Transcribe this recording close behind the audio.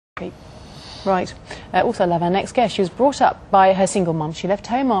Mercury. Right. Also love our next guest. She was brought up by her single mum. She left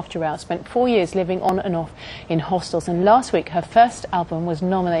home after a row, spent 4 years living on and off in hostels, and last week her first album was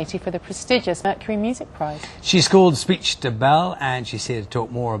nominated for the prestigious Mercury Music Prize. She's called Speech Debelle, and she's here to talk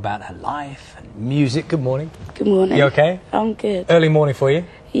more about her life and music. Good morning. Good morning. You okay? I'm good. Early morning for you?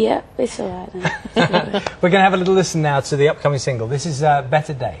 Yeah, it's alright now. We're going to have a little listen now to the upcoming single. This is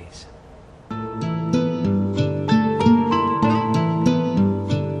Better Days.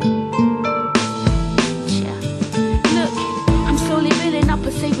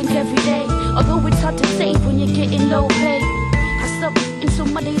 Every day, although it's hard to save when you're getting low pay. I stop, and so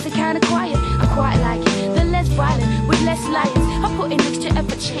my days are kinda quiet. I quite like it, they're less violent, with less liars. I put in extra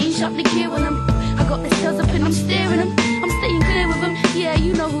effort, change up the gear with them. I got the scales up and I'm steering them. I'm staying clear with them, yeah,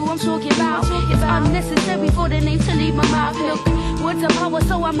 you know who I'm talking about. It's unnecessary for the name to leave my mouth. Look, words are power,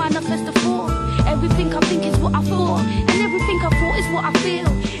 so I manifest the form. Everything I think is what I thought, and everything I thought is what I feel.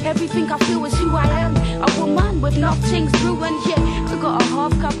 Everything I feel is who I am, a woman with nothing's ruined, yeah. I got a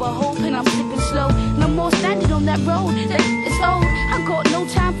half cup of hope and I'm sipping slow. No more standing on that road, it's old. I got no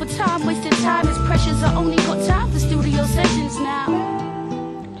time for time, wasting time is precious. I only got time for studio sessions now.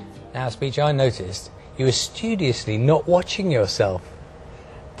 Now, Speech, I noticed you were studiously not watching yourself.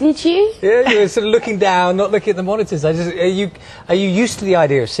 Did you? Yeah, you were sort of looking down, not looking at the monitors. Are you used to the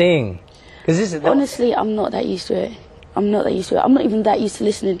idea of seeing? Honestly, I'm not that used to it. I'm not even that used to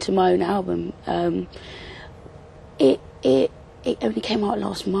listening to my own album. It only came out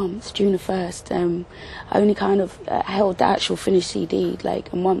last month, June the 1st. I only kind of held the actual finished CD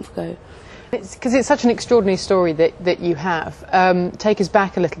like a month ago. Because it's such an extraordinary story that you have. Take us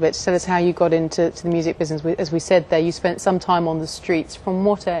back a little bit, tell us how you got into the music business. As we said there, you spent some time on the streets. From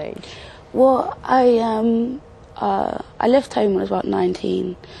what age? Well, I left home when I was about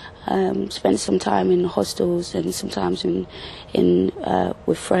 19. Spent some time in hostels and sometimes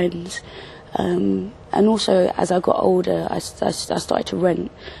with friends. And also, as I got older, I started to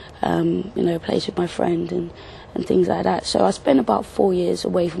rent, a place with my friend and things like that. So I spent about 4 years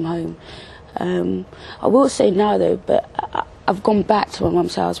away from home. I will say now, though, but I've gone back to my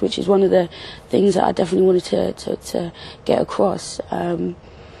mum's house, which is one of the things that I definitely wanted to get across.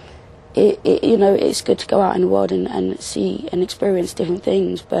 It's good to go out in the world and see and experience different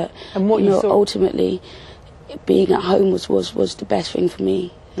things, but and what you saw, ultimately, being at home was the best thing for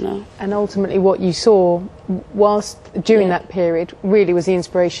me. And ultimately what you saw whilst during that period really was the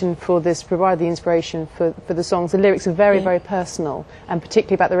inspiration for this, provided the inspiration for the songs. The lyrics are very, very personal, and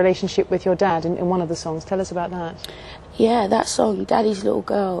particularly about the relationship with your dad in one of the songs. Tell us about that. Yeah, that song, Daddy's Little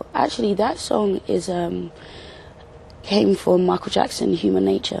Girl, actually that song is came from Michael Jackson, Human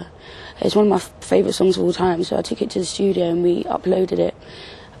Nature. It's one of my favourite songs of all time, so I took it to the studio and we uploaded it.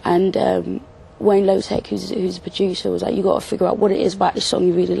 And Wayne Lotek, who's the producer, was like, you got to figure out what it is about this song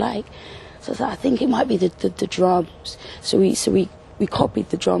you really like. So I was like, I think it might be the drums. So we copied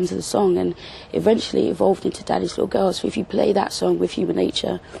the drums of the song, and eventually evolved into Daddy's Little Girl. So if you play that song with Human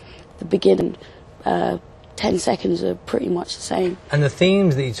Nature, the beginning 10 seconds are pretty much the same. And the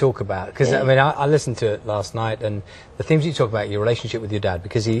themes that you talk about, because I mean, I listened to it last night, and the themes you talk about, your relationship with your dad,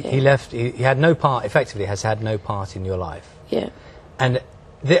 because he left, he had no part, effectively has had no part in your life. Yeah. And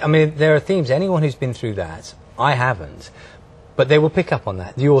I mean, there are themes, anyone who's been through that, I haven't, but they will pick up on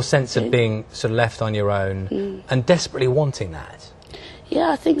that, your sense of being sort of left on your own and desperately wanting that.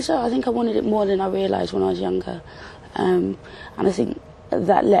 Yeah, I think so. I think I wanted it more than I realised when I was younger. And I think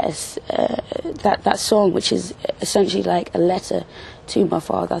that that song, which is essentially like a letter to my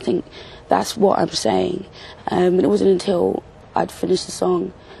father, I think that's what I'm saying. And it wasn't until I'd finished the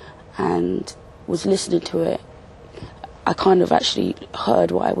song and was listening to it, I kind of actually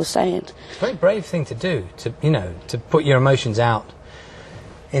heard what I was saying. It's a very brave thing to do, to put your emotions out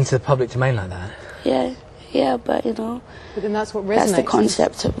into the public domain like that. Yeah, but But then that's what resonates. That's the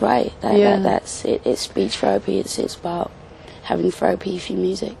concept, right? That's it. It's speech therapy. It's about having therapy through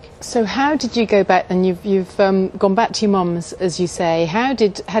music. So how did you go back? And you've gone back to your mum's, as you say. How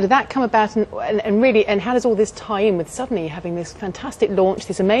did that come about? And how does all this tie in with suddenly having this fantastic launch,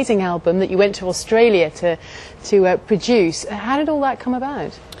 this amazing album that you went to Australia to produce? How did all that come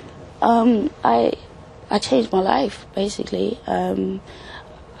about? I changed my life basically.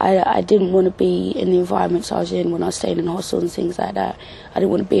 I didn't want to be in the environments I was in when I was staying in hostels and things like that. I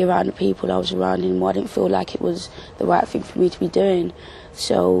didn't want to be around the people I was around anymore. I didn't feel like it was the right thing for me to be doing.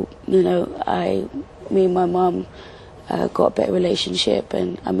 So, me and my mum got a better relationship,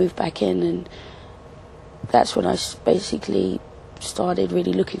 and I moved back in, and that's when I basically started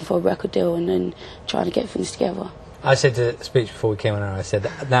really looking for a record deal and then trying to get things together. I said to Speech before we came on air, I said,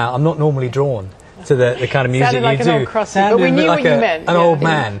 now, I'm not normally drawn to the kind of music Sounded like you an do. old crusty, but we knew like what you meant. An Yeah. old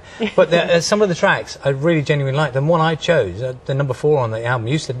man. But some of the tracks I really genuinely like. The one I chose, the number 4 on the album,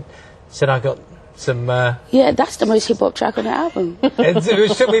 you said I got some... Yeah, that's the most hip-hop track on the album.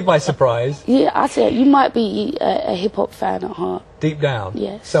 it took me by surprise. Yeah, I said you might be a hip-hop fan at heart. Deep down,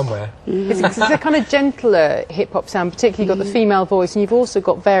 Yes. somewhere. It's a kind of gentler hip-hop sound, particularly you've got the female voice, and you've also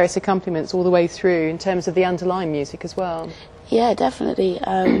got various accompaniments all the way through in terms of the underlying music as well. Yeah, definitely.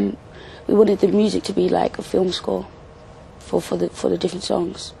 We wanted the music to be like a film score for the different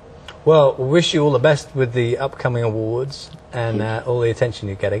songs. Well, we wish you all the best with the upcoming awards and all the attention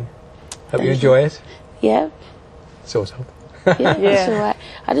you're getting. Hope you enjoy it. Yeah, Sort of. yeah, that's all right.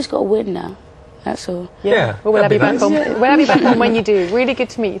 I just got to win now. That's all. Yeah. Well, we'll have that'd you be back nice. on. We'll have you back on when you do. Really good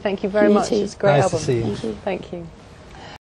to meet you. Thank you very You much. too. It's a great Nice to album. see you. Thank you. Thank you.